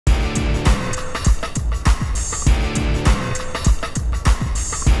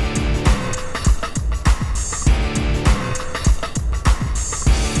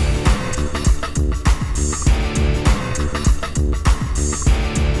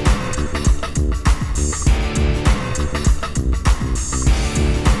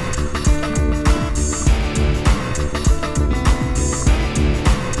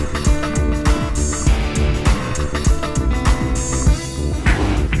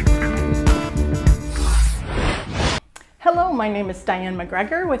Hello, my name is Diane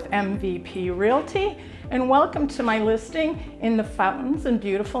McGregor with MVP Realty, and welcome to my listing in the Fountains in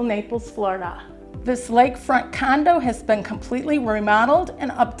beautiful Naples, Florida. This lakefront condo has been completely remodeled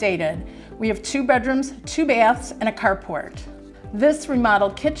and updated. We have 2 bedrooms, 2 baths, and a carport. This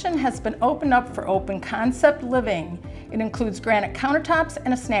remodeled kitchen has been opened up for open concept living. It includes granite countertops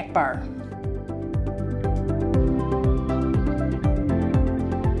and a snack bar.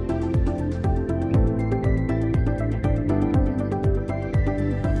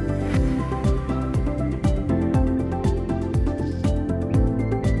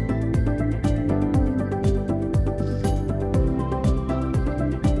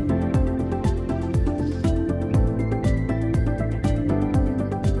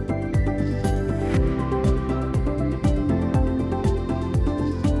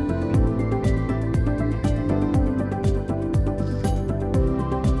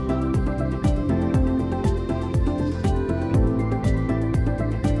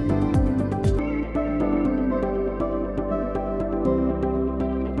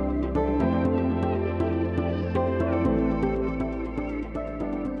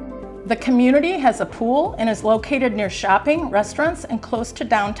 The community has a pool and is located near shopping, restaurants, and close to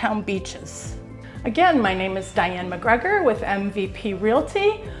downtown beaches. Again, my name is Diane McGregor with MVP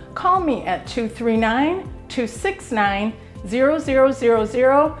Realty. Call me at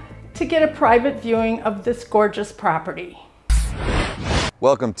 239-269-0000 to get a private viewing of this gorgeous property.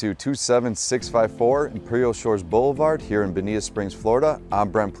 Welcome to 27654 Imperial Shores Boulevard here in Bonita Springs, Florida. I'm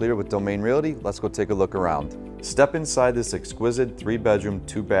Brent Pleater with Domain Realty. Let's go take a look around. Step inside this exquisite 3-bedroom,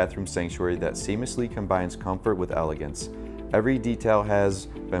 2-bathroom sanctuary that seamlessly combines comfort with elegance. Every detail has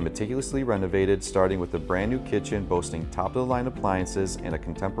been meticulously renovated, starting with a brand new kitchen boasting top-of-the-line appliances and a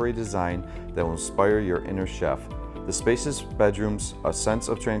contemporary design that will inspire your inner chef. The spacious bedrooms a sense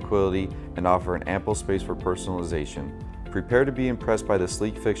of tranquility and offer an ample space for personalization. Prepare to be impressed by the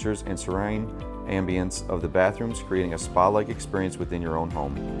sleek fixtures and serene ambience of the bathrooms, creating a spa-like experience within your own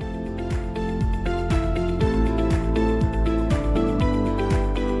home.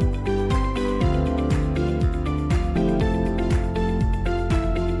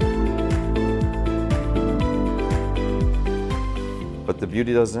 But the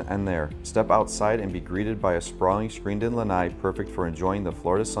beauty doesn't end there. Step outside and be greeted by a sprawling screened-in lanai perfect for enjoying the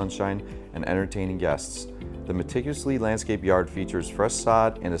Florida sunshine and entertaining guests. The meticulously landscaped yard features fresh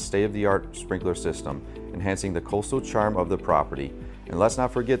sod and a state-of-the-art sprinkler system, enhancing the coastal charm of the property. And let's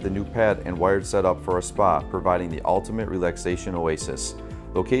not forget the new pad and wired setup for a spa, providing the ultimate relaxation oasis.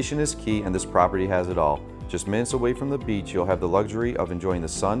 Location is key, and this property has it all. Just minutes away from the beach, you'll have the luxury of enjoying the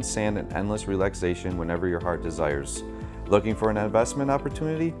sun, sand, and endless relaxation whenever your heart desires. Looking for an investment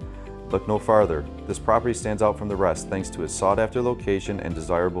opportunity? Look no farther. This property stands out from the rest thanks to its sought-after location and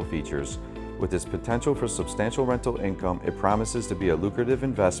desirable features. With its potential for substantial rental income, it promises to be a lucrative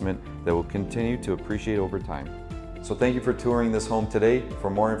investment that will continue to appreciate over time. So thank you for touring this home today.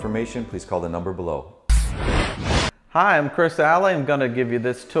 For more information, please call the number below. Hi, I'm Chris Alley. I'm going to give you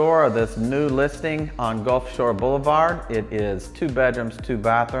this tour of this new listing on Gulf Shore Boulevard. It is 2 bedrooms, 2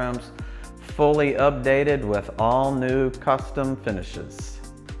 bathrooms, fully updated with all new custom finishes.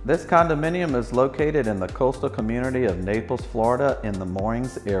 This condominium is located in the coastal community of Naples, Florida in the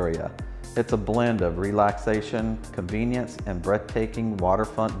Moorings area. It's a blend of relaxation, convenience, and breathtaking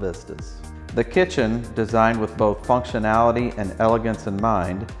waterfront vistas. The kitchen, designed with both functionality and elegance in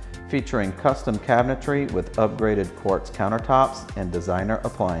mind, featuring custom cabinetry with upgraded quartz countertops and designer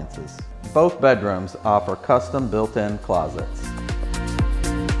appliances. Both bedrooms offer custom built-in closets.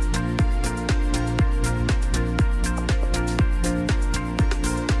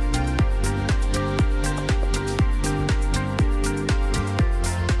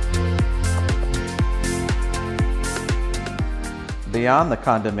 Beyond the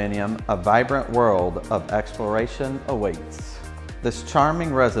condominium, a vibrant world of exploration awaits. This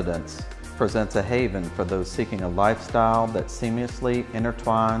charming residence presents a haven for those seeking a lifestyle that seamlessly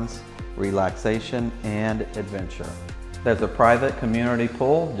intertwines relaxation and adventure. There's a private community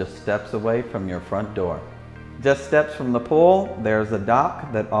pool just steps away from your front door. Just steps from the pool, there's a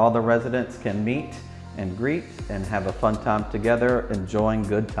dock that all the residents can meet and greet and have a fun time together enjoying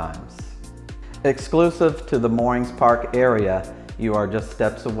good times. Exclusive to the Moorings Park area, you are just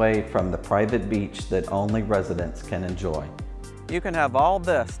steps away from the private beach that only residents can enjoy. You can have all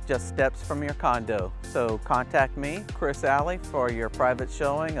this just steps from your condo. So contact me, Chris Alley, for your private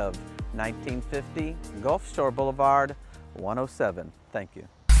showing of 1950 Gulf Shore Boulevard, 107. Thank you.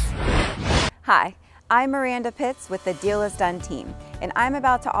 Hi, I'm Miranda Pitts with the Deal Is Done team, and I'm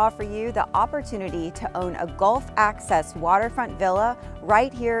about to offer you the opportunity to own a Gulf Access waterfront villa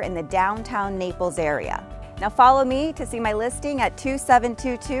right here in the downtown Naples area. Now follow me to see my listing at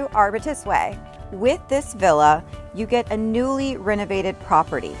 2722 Arbutus Way. With this villa, you get a newly renovated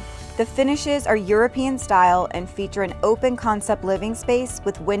property. The finishes are European style and feature an open concept living space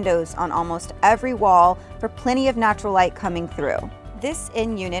with windows on almost every wall for plenty of natural light coming through. This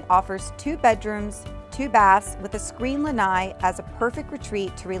inn unit offers 2 bedrooms, 2 baths with a screened lanai as a perfect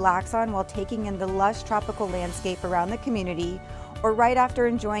retreat to relax on while taking in the lush tropical landscape around the community, or right after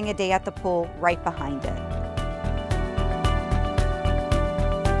enjoying a day at the pool right behind it.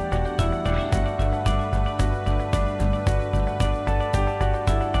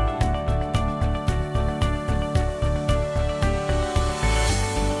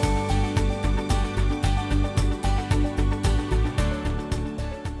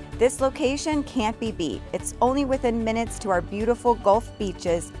 This location can't be beat. It's only within minutes to our beautiful Gulf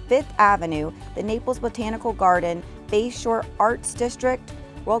beaches, 5th Avenue, the Naples Botanical Garden, Bayshore Arts District,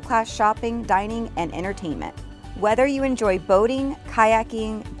 world-class shopping, dining, and entertainment. Whether you enjoy boating,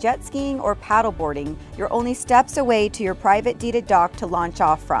 kayaking, jet skiing, or paddleboarding, you're only steps away to your private deeded dock to launch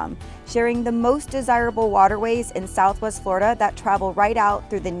off from, sharing the most desirable waterways in Southwest Florida that travel right out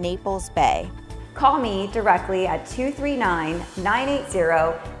through the Naples Bay. Call me directly at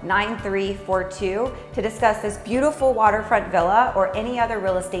 239-980-9342 to discuss this beautiful waterfront villa or any other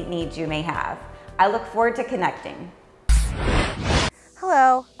real estate needs you may have. I look forward to connecting.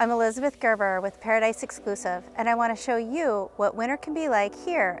 Hello, I'm Elizabeth Gerber with Paradise Exclusive, and I want to show you what winter can be like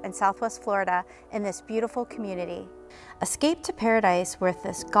here in Southwest Florida in this beautiful community. Escape to paradise with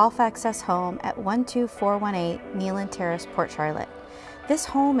this golf access home at 12418 Neelan Terrace, Port Charlotte. This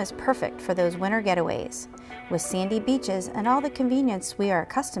home is perfect for those winter getaways. With sandy beaches and all the convenience we are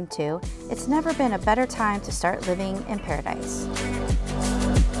accustomed to, it's never been a better time to start living in paradise.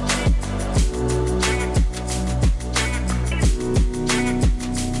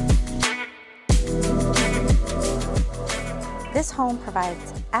 This home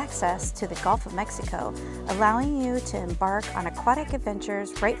provides access to the Gulf of Mexico, allowing you to embark on aquatic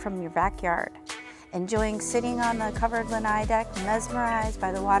adventures right from your backyard. Enjoying sitting on the covered lanai deck, mesmerized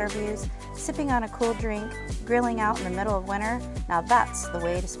by the water views, sipping on a cool drink, grilling out in the middle of winter, now that's the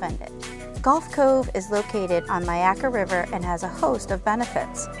way to spend it. Gulf Cove is located on Mayaca River and has a host of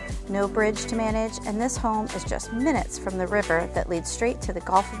benefits. No bridge to manage, and this home is just minutes from the river that leads straight to the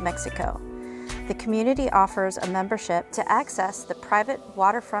Gulf of Mexico. The community offers a membership to access the private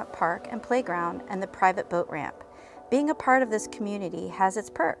waterfront park and playground and the private boat ramp. Being a part of this community has its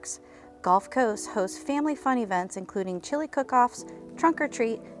perks. Gulf Coast hosts family fun events including chili cook-offs, trunk or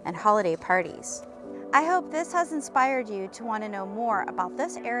treat, and holiday parties. I hope this has inspired you to want to know more about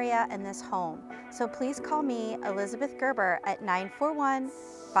this area and this home. So please call me, Elizabeth Gerber, at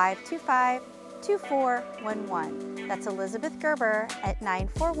 941-525-2411. That's Elizabeth Gerber at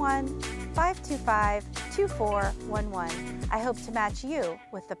 941-525-2411. I hope to match you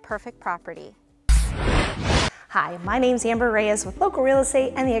with the perfect property. Hi, my name's Amber Reyes with Local Real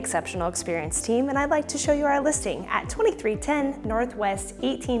Estate and the Exceptional Experience team, and I'd like to show you our listing at 2310 Northwest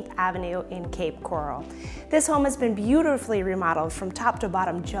 18th Avenue in Cape Coral. This home has been beautifully remodeled from top to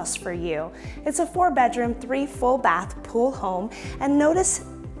bottom just for you. It's a 4-bedroom, 3 full bath pool home, and notice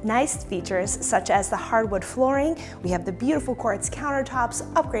nice features such as the hardwood flooring. We have the beautiful quartz countertops,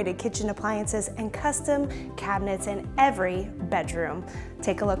 upgraded kitchen appliances, and custom cabinets in every bedroom.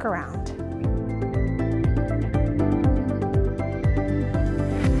 Take a look around.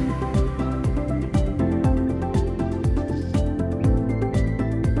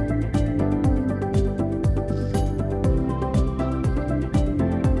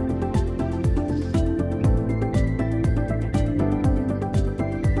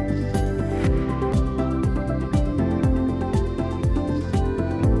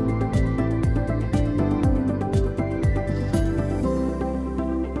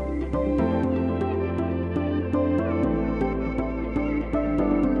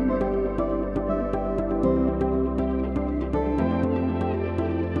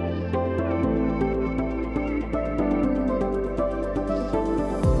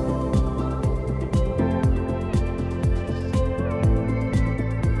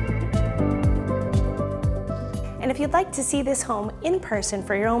 And if you'd like to see this home in person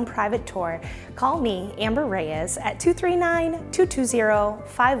for your own private tour, call me, Amber Reyes, at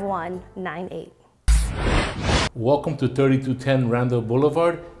 239-220-5198. Welcome to 3210 Randall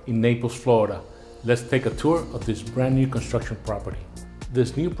Boulevard in Naples, Florida. Let's take a tour of this brand new construction property.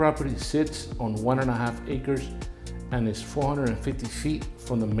 This new property sits on 1.5 acres and is 450 feet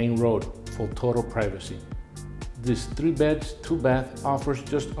from the main road for total privacy. This 3 beds, 2 bath offers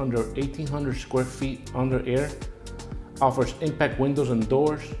just under 1,800 square feet under air, offers impact windows and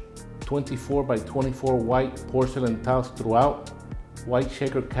doors, 24 by 24 white porcelain tiles throughout, white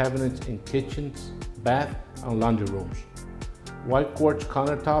shaker cabinets in kitchens, bath, and laundry rooms, white quartz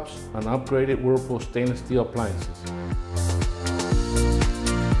countertops, and upgraded Whirlpool stainless steel appliances.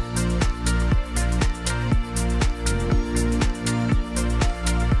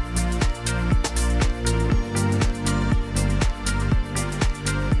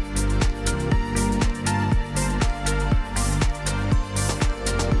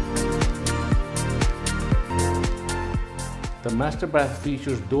 The master bath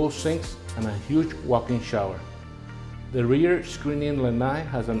features dual sinks and a huge walk-in shower. The rear screen-in lanai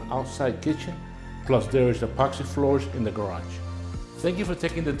has an outside kitchen, plus there is epoxy floors in the garage. Thank you for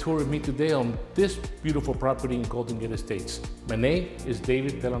taking the tour with me today on this beautiful property in Golden Gate Estates. My name is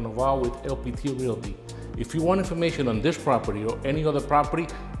David Delanoval with LPT Realty. If you want information on this property or any other property,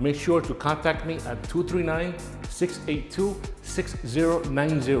 make sure to contact me at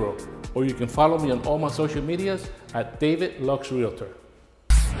 239-682-6090, or you can follow me on all my social medias at David Lux Realtor.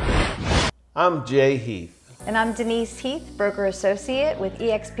 I'm Jay Heath. And I'm Denise Heath, Broker Associate with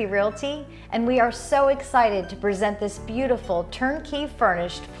eXp Realty, and we are so excited to present this beautiful turnkey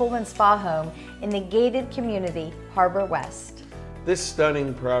furnished pool and spa home in the gated community, Harbor West. This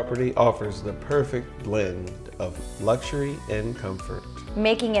stunning property offers the perfect blend of luxury and comfort,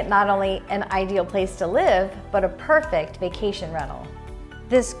 making it not only an ideal place to live, but a perfect vacation rental.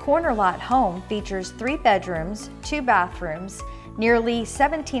 This corner lot home features 3 bedrooms, 2 bathrooms, nearly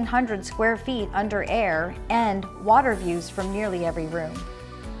 1,700 square feet under air, and water views from nearly every room.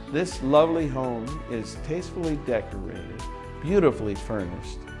 This lovely home is tastefully decorated, beautifully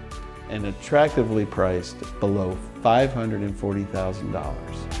furnished, and attractively priced below $540,000.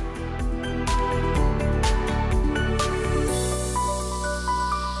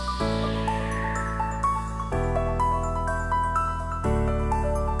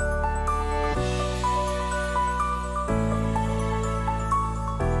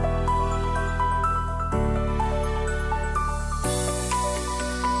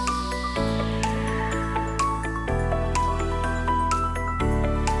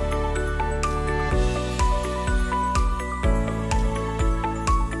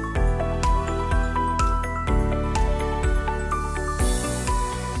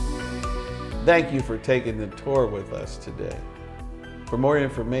 Thank you for taking the tour with us today. For more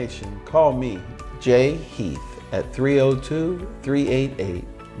information, call me, Jay Heath, at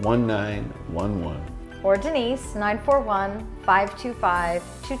 302-388-1911. Or Denise,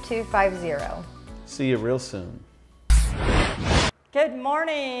 941-525-2250. See you real soon. Good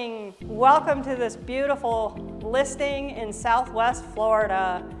morning. Welcome to this beautiful listing in Southwest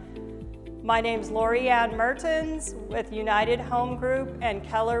Florida. My name's Lori Ann Mertens with United Home Group and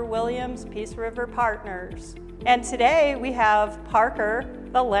Keller Williams Peace River Partners. And today we have Parker,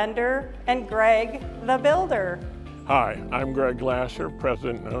 the lender, and Greg, the builder. Hi, I'm Greg Glasser,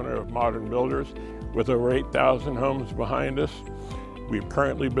 president and owner of Modern Builders, with over 8,000 homes behind us. We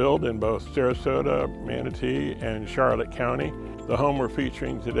currently build in both Sarasota, Manatee, and Charlotte County. The home we're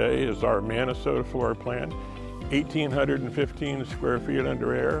featuring today is our Minnesota floor plan, 1,815 square feet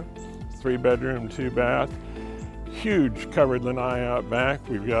under air, 3-bedroom, 2-bath, huge covered lanai out back.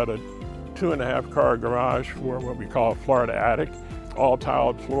 We've got a 2.5-car garage for what we call a Florida attic, all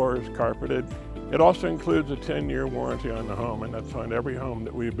tiled floors, carpeted. It also includes a 10-year warranty on the home, and that's on every home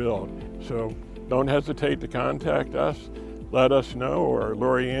that we build. So don't hesitate to contact us. Let us know, or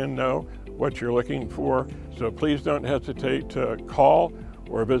Lori Ann know, what you're looking for. So please don't hesitate to call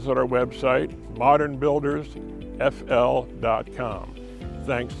or visit our website, modernbuildersfl.com.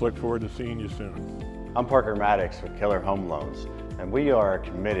 Thanks, look forward to seeing you soon. I'm Parker Maddox with Keller Home Loans, and we are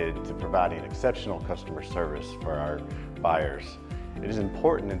committed to providing exceptional customer service for our buyers. It is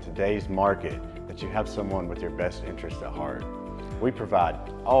important in today's market that you have someone with your best interest at heart. We provide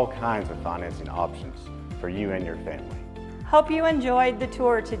all kinds of financing options for you and your family. Hope you enjoyed the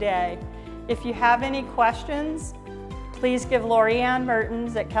tour today. If you have any questions, please give Lori Ann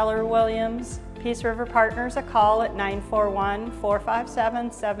Mertens at Keller Williams Peace River Partners a call at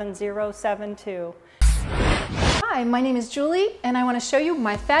 941-457-7072. Hi, my name is Julie, and I want to show you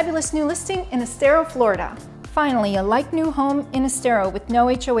my fabulous new listing in Estero, Florida. Finally, a like-new home in Estero with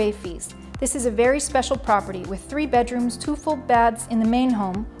no HOA fees. This is a very special property with 3 bedrooms, 2 full baths in the main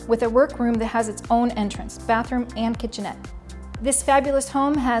home, with a workroom that has its own entrance, bathroom, and kitchenette. This fabulous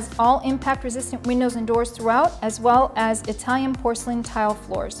home has all impact-resistant windows and doors throughout, as well as Italian porcelain tile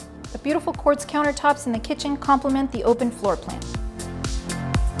floors. The beautiful quartz countertops in the kitchen complement the open floor plan.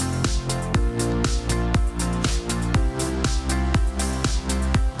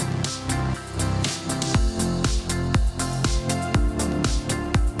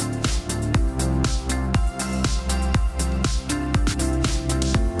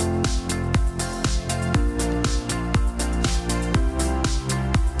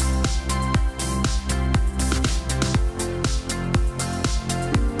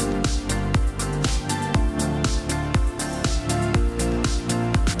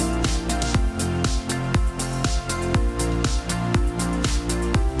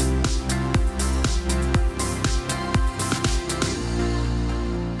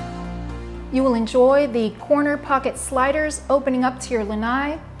 You will enjoy the corner pocket sliders opening up to your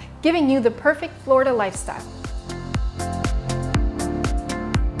lanai, giving you the perfect Florida lifestyle.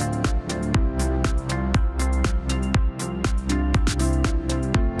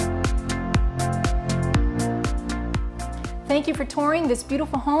 Thank you for touring this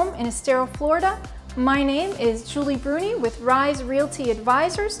beautiful home in Estero, Florida. My name is Julie Bruni with Rise Realty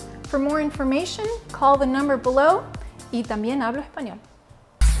Advisors. For more information, call the number below. Y también hablo español.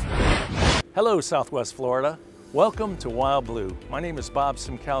 Hello, Southwest Florida. Welcome to Wild Blue. My name is Bob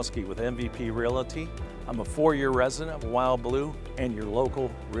Simkowski with MVP Realty. I'm a 4-year resident of Wild Blue and your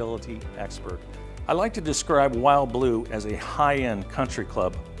local realty expert. I like to describe Wild Blue as a high-end country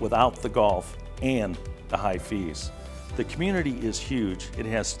club without the golf and the high fees. The community is huge. It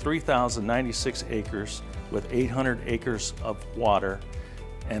has 3,096 acres with 800 acres of water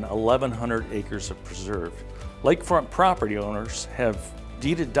and 1,100 acres of preserve. Lakefront property owners have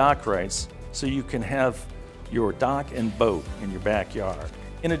deeded dock rights so you can have your dock and boat in your backyard.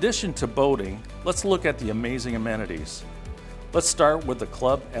 In addition to boating, let's look at the amazing amenities. Let's start with the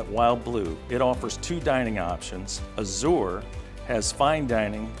club at Wild Blue. It offers 2 dining options. Azure has fine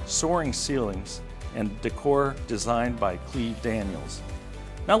dining, soaring ceilings, and decor designed by Cleve Daniels.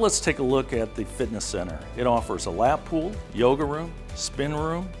 Now let's take a look at the fitness center. It offers a lap pool, yoga room, spin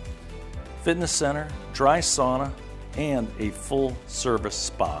room, fitness center, dry sauna, and a full service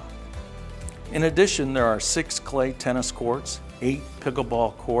spa. In addition, there are 6 clay tennis courts, 8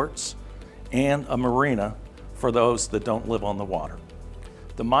 pickleball courts, and a marina for those that don't live on the water.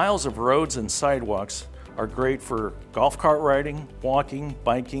 The miles of roads and sidewalks are great for golf cart riding, walking,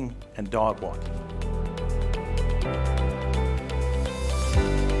 biking, and dog walking.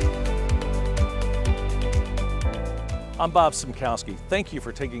 I'm Bob Simkowski. Thank you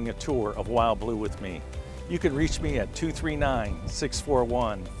for taking a tour of Wild Blue with me. You can reach me at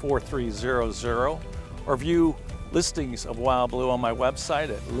 239-641-4300 or view listings of Wild Blue on my website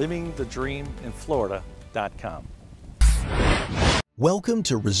at livingthedreaminflorida.com. Welcome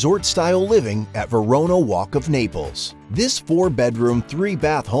to resort-style living at Verona Walk of Naples. This 4-bedroom,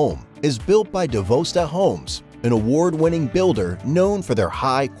 3-bath home is built by Devosta Homes, an award-winning builder known for their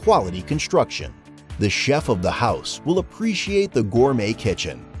high-quality construction. The chef of the house will appreciate the gourmet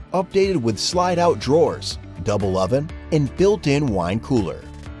kitchen, updated with slide-out drawers, double oven, and built-in wine cooler.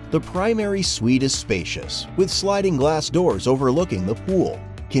 The primary suite is spacious, with sliding glass doors overlooking the pool,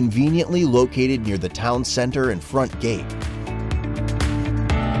 conveniently located near the town center and front gate.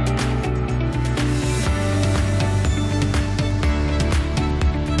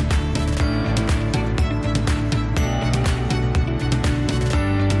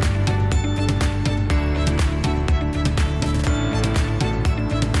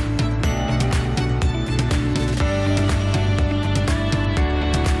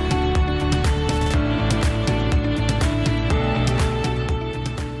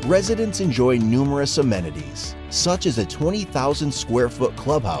 Residents enjoy numerous amenities, such as a 20,000 square foot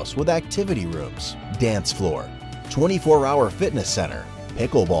clubhouse with activity rooms, dance floor, 24-hour fitness center,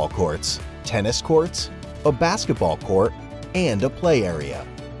 pickleball courts, tennis courts, a basketball court, and a play area.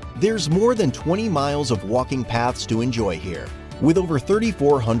 There's more than 20 miles of walking paths to enjoy here. With over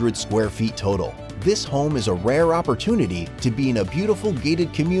 3,400 square feet total, this home is a rare opportunity to be in a beautiful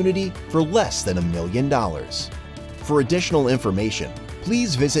gated community for less than $1 million. For additional information,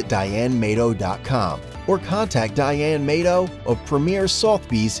 please visit DianeMato.com or contact Diane Mato of Premier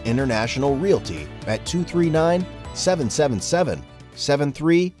Sotheby's International Realty at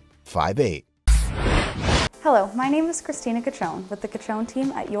 239-777-7358. Hello, my name is Christina Cachone with the Cachone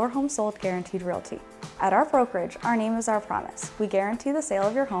team at Your Home Sold Guaranteed Realty. At our brokerage, our name is our promise. We guarantee the sale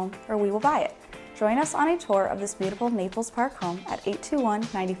of your home or we will buy it. Join us on a tour of this beautiful Naples Park home at 821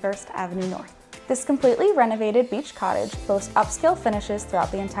 91st Avenue North. This completely renovated beach cottage boasts upscale finishes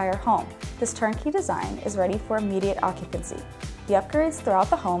throughout the entire home. This turnkey design is ready for immediate occupancy. The upgrades throughout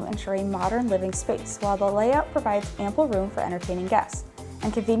the home ensure a modern living space, while the layout provides ample room for entertaining guests.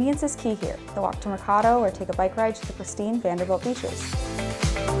 And convenience is key here. The walk to Mercado or take a bike ride to the pristine Vanderbilt beaches.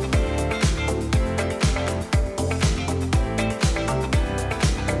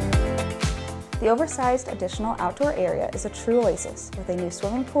 The oversized additional outdoor area is a true oasis with a new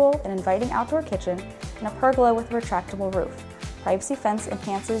swimming pool, an inviting outdoor kitchen, and a pergola with a retractable roof. Privacy fence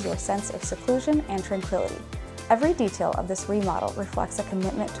enhances your sense of seclusion and tranquility. Every detail of this remodel reflects a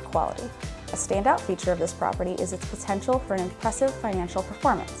commitment to quality. A standout feature of this property is its potential for an impressive financial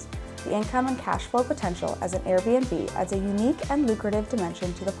performance. The income and cash flow potential as an Airbnb adds a unique and lucrative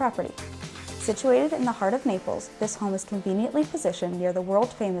dimension to the property. Situated in the heart of Naples, this home is conveniently positioned near the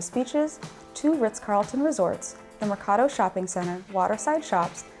world-famous beaches, 2 Ritz-Carlton resorts, the Mercado Shopping Center, waterside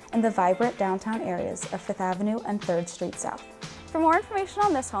shops, in the vibrant downtown areas of 5th Avenue and 3rd Street South. For more information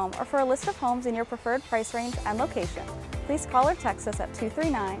on this home or for a list of homes in your preferred price range and location, please call or text us at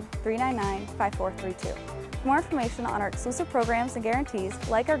 239-399-5432. For more information on our exclusive programs and guarantees,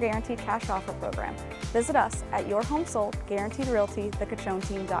 like our Guaranteed Cash Offer program, visit us at Your Home Sold Guaranteed Realty,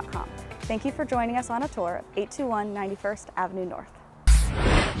 thecachoneteam.com. Thank you for joining us on a tour of 821 91st Avenue North.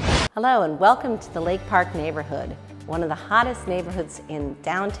 Hello and welcome to the Lake Park neighborhood, one of the hottest neighborhoods in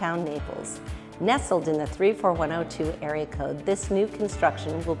downtown Naples. Nestled in the 34102 area code, this new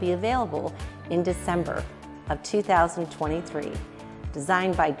construction will be available in December of 2023.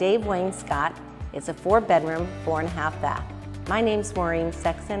 Designed by Dave Wayne Scott, it's a 4-bedroom, 4.5 bath. My name's Maureen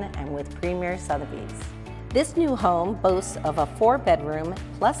Sexton, and with Premier Sotheby's. This new home boasts of a 4-bedroom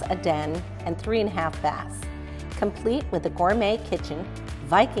plus a den and 3.5 baths, complete with a gourmet kitchen,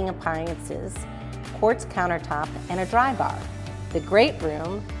 Viking appliances, quartz countertop, and a dry bar. The great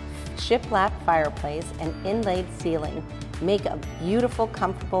room, shiplap fireplace, and inlaid ceiling make a beautiful,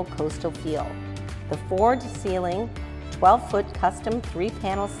 comfortable coastal feel. The floor-to-ceiling 12-foot custom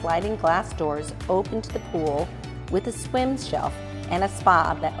 3-panel sliding glass doors open to the pool with a swim shelf and a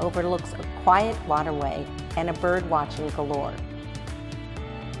spa that overlooks a quiet waterway and a bird watching galore.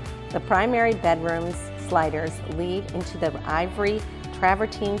 The primary bedroom's sliders lead into the ivory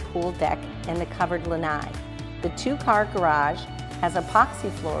travertine pool deck and the covered lanai. The 2-car garage has epoxy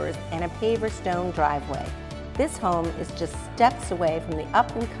floors and a paver stone driveway. This home is just steps away from the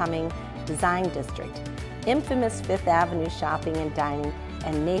up-and-coming design district, infamous 5th Avenue shopping and dining,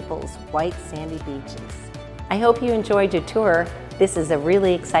 and Naples' white sandy beaches. I hope you enjoyed your tour. This is a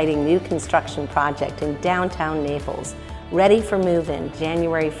really exciting new construction project in downtown Naples, ready for move-in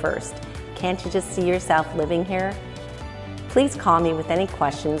January 1st. Can't you just see yourself living here? Please call me with any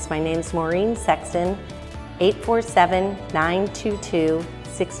questions. My name's Maureen Sexton,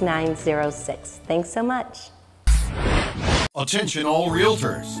 847-922-6906. Thanks so much. Attention all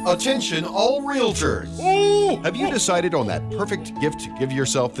realtors! Attention all realtors! Oh! Have you decided on that perfect gift to give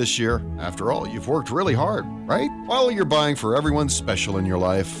yourself this year? After all, you've worked really hard, right? While you're buying for everyone special in your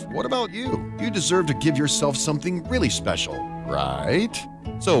life, what about you? You deserve to give yourself something really special, right?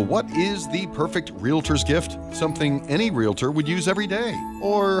 So what is the perfect realtor's gift? Something any realtor would use every day.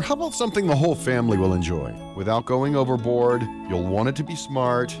 Or how about something the whole family will enjoy? Without going overboard, you'll want it to be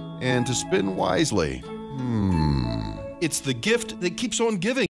smart and to spend wisely. It's the gift that keeps on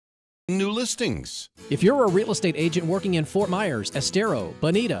giving. New listings. If you're a real estate agent working in Fort Myers, Estero,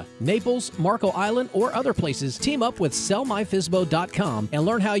 Bonita, Naples, Marco Island, or other places, team up with sellmyfisbo.com and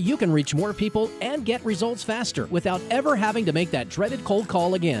learn how you can reach more people and get results faster without ever having to make that dreaded cold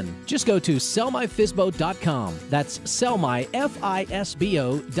call again. Just go to sellmyfisbo.com. That's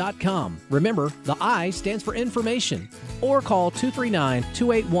sellmyfisbo.com. Remember, the I stands for information. Or call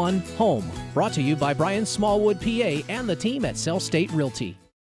 239-281-HOME. Brought to you by Brian Smallwood, PA, and the team at Sell State Realty.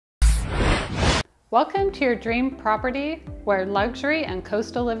 Welcome to your dream property where luxury and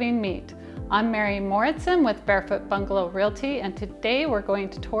coastal living meet. I'm Mary Moritzen with Barefoot Bungalow Realty, and today we're going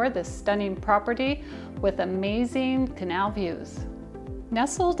to tour this stunning property with amazing canal views.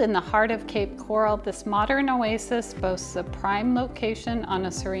 Nestled in the heart of Cape Coral, this modern oasis boasts a prime location on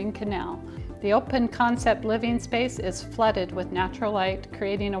a serene canal. The open concept living space is flooded with natural light,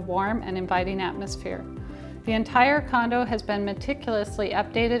 creating a warm and inviting atmosphere. The entire condo has been meticulously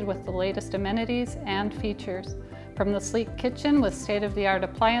updated with the latest amenities and features. From the sleek kitchen with state-of-the-art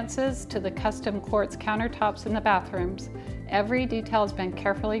appliances to the custom quartz countertops in the bathrooms, every detail has been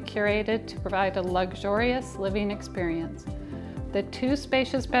carefully curated to provide a luxurious living experience. The 2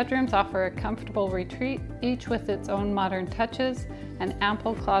 spacious bedrooms offer a comfortable retreat, each with its own modern touches and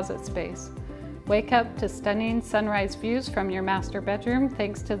ample closet space. Wake up to stunning sunrise views from your master bedroom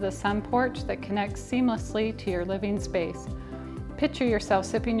thanks to the sun porch that connects seamlessly to your living space. Picture yourself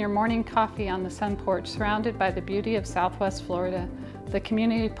sipping your morning coffee on the sun porch surrounded by the beauty of Southwest Florida. The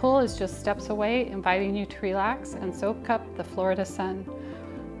community pool is just steps away, inviting you to relax and soak up the Florida sun.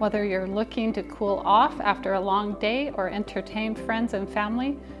 Whether you're looking to cool off after a long day or entertain friends and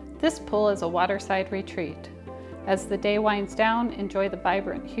family, this pool is a waterside retreat. As the day winds down, enjoy the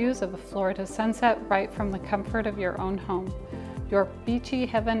vibrant hues of a Florida sunset right from the comfort of your own home. Your beachy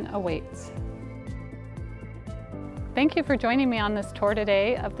heaven awaits. Thank you for joining me on this tour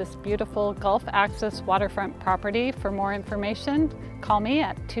today of this beautiful Gulf Access waterfront property. For more information, call me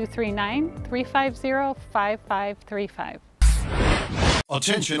at 239-350-5535.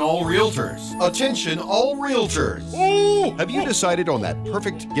 Attention all realtors! Attention all realtors! Oh! Have you decided on that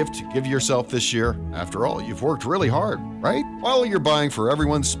perfect gift to give yourself this year? After all, you've worked really hard, right? While you're buying for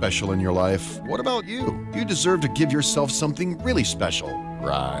everyone special in your life, what about you? You deserve to give yourself something really special,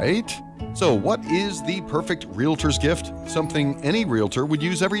 Right? So what is the perfect realtor's gift? Something any realtor would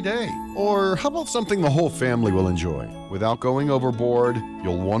use every day. Or how about something the whole family will enjoy? Without going overboard,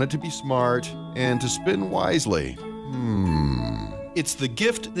 you'll want it to be smart and to spin wisely. It's the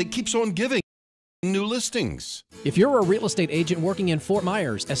gift that keeps on giving. New listings. If you're a real estate agent working in Fort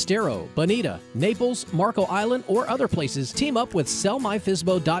Myers, Estero, Bonita, Naples, Marco Island, or other places, team up with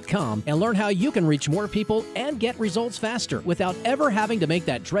sellmyfisbo.com and learn how you can reach more people and get results faster without ever having to make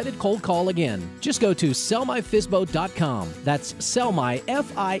that dreaded cold call again. Just go to sellmyfisbo.com. That's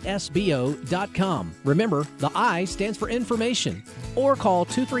sellmyfisbo.com. Remember, the I stands for information. Or call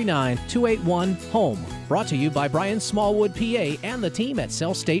 239-281-HOME. Brought to you by Brian Smallwood, PA, and the team at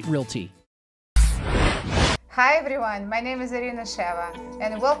Sell State Realty. Hi everyone, my name is Irina Sheva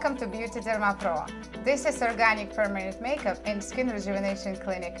and welcome to Beauty Derma Pro. This is organic permanent makeup and skin rejuvenation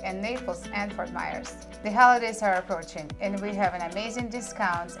clinic in Naples and Fort Myers. The holidays are approaching and we have an amazing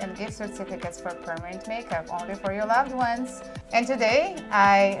discounts and gift certificates for permanent makeup only for your loved ones. And today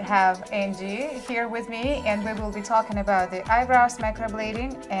I have Angie here with me and we will be talking about the eyebrows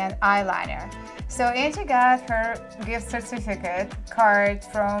microblading and eyeliner. So Angie got her gift certificate card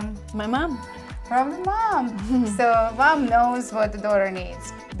from my mom. From the mom. So mom knows what the daughter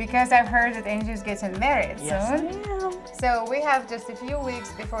needs because I've heard that Angie's getting married soon. Yes, I am. So we have just a few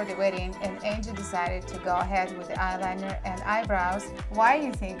weeks before the wedding and Angie decided to go ahead with the eyeliner and eyebrows. Why do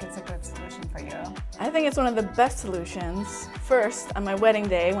you think it's a good solution for you? I think it's one of the best solutions. First, on my wedding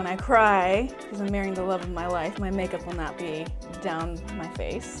day when I cry because I'm marrying the love of my life, my makeup will not be down my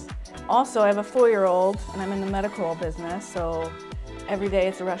face. Also, I have a 4-year-old and I'm in the medical business, so every day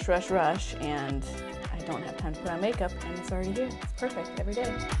it's a rush, rush, rush, and I don't have time to put on makeup, and it's already here. It's perfect every day.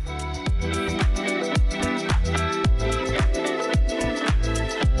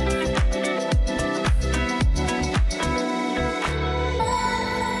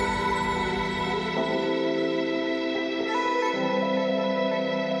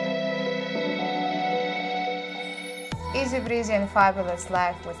 Easy breezy and fabulous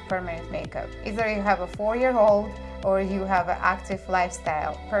life with permanent makeup. Either you have a 4-year-old or you have an active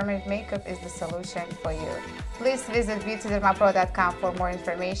lifestyle, permanent makeup is the solution for you. Please visit beautydermapro.com for more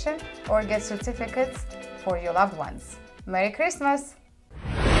information or get certificates for your loved ones. Merry Christmas!